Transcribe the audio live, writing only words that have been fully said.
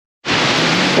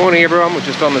Morning everyone, we're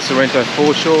just on the Sorrento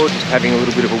foreshore, just having a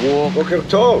little bit of a walk. Look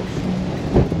at all.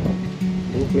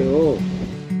 Look at all.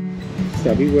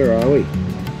 Stubby, where are we?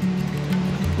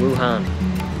 Wuhan.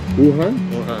 Wuhan?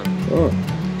 Wuhan. Oh,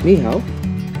 ni hao.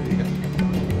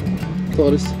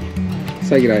 Claudius,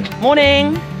 say good day.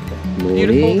 Morning. Morning.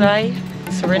 Beautiful day,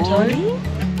 Sorrento.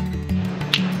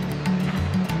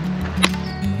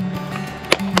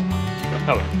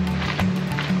 Hello.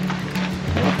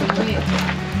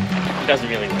 It doesn't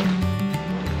really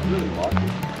work.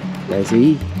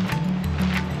 Lazy.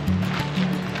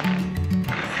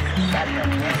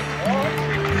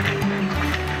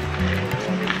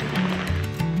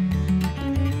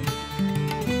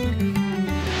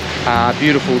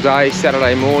 Beautiful day,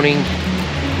 Saturday morning,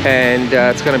 and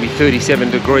it's going to be 37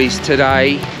 degrees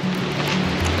today.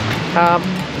 A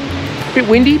bit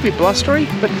windy, a bit blustery,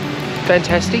 but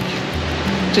fantastic.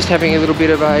 Just having a little bit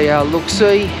of a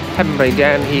look-see. Haven't been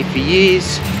down here for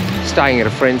years. Staying at a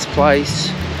friend's place.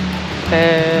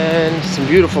 And some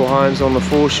beautiful homes on the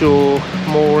foreshore,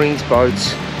 moorings,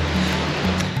 boats.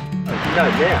 No,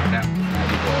 now.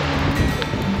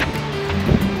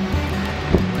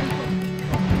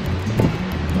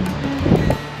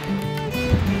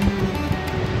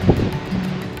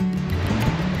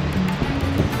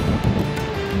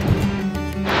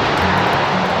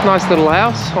 Nice little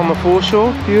house on the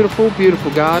foreshore. Beautiful,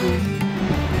 beautiful garden.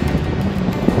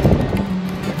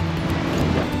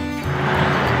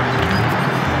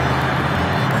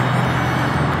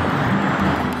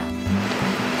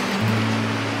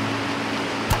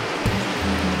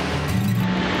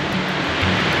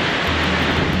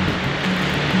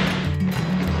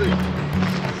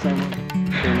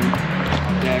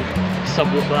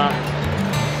 Subwoofer.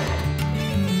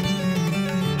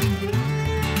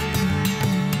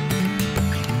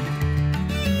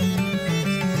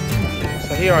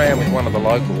 So here I am with one of the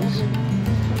locals.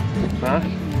 Mark,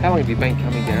 how long have you been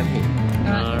coming down here?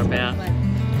 About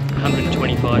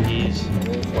 125 years.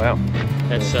 Wow.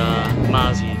 That's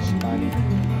Mars years.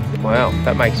 Wow,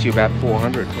 that makes you about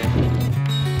 400.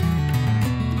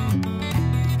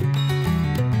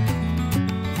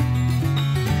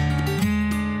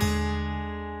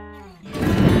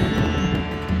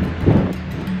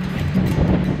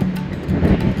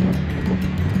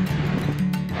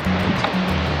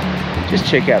 Just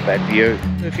check out that view.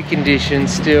 Perfect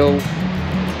conditions still.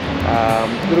 A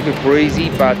little bit breezy,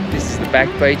 but this is the back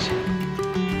beach.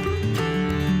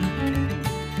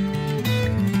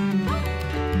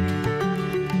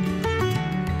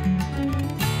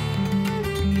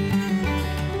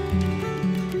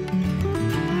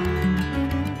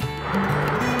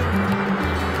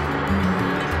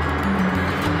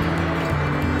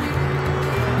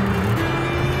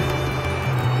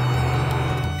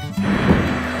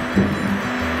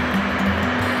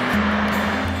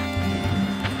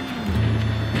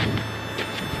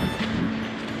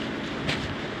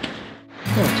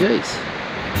 Oh jeez.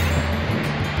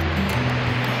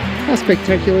 How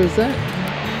spectacular is that?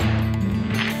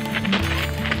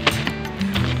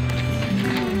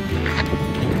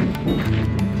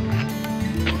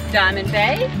 Diamond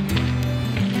Bay,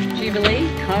 Jubilee,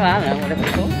 oh I don't know, whatever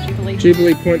it's called,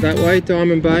 Jubilee Point that way,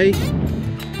 Diamond Bay.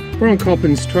 We're on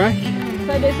Coppin's track.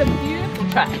 So there's a beautiful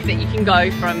track that you can go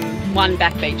from one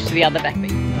back beach to the other back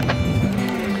beach.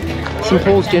 St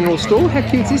Paul's General Store, how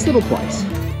cute's this little place?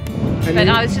 But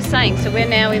I was just saying, so we're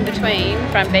now in between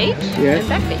Front Beach and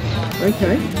Back Beach.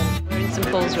 Okay. We're in St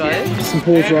Paul's Road. St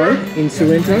Paul's Road in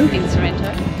Sorrento. In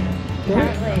Sorrento.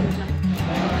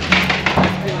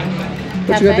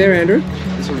 What you got there, Andrew?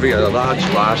 This would be a large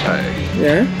latte.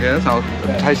 Yeah? Yeah, so I'll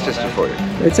taste test it for you.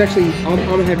 It's actually,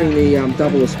 I'm having the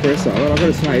double espresso, and I've got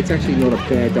to say, it's actually not a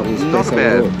bad double espresso Not a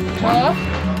bad at all.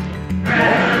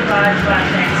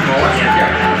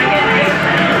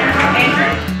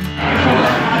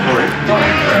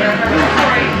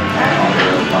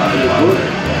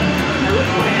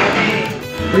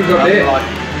 What have you got there?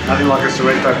 Nothing like a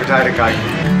Sorrento potato cake.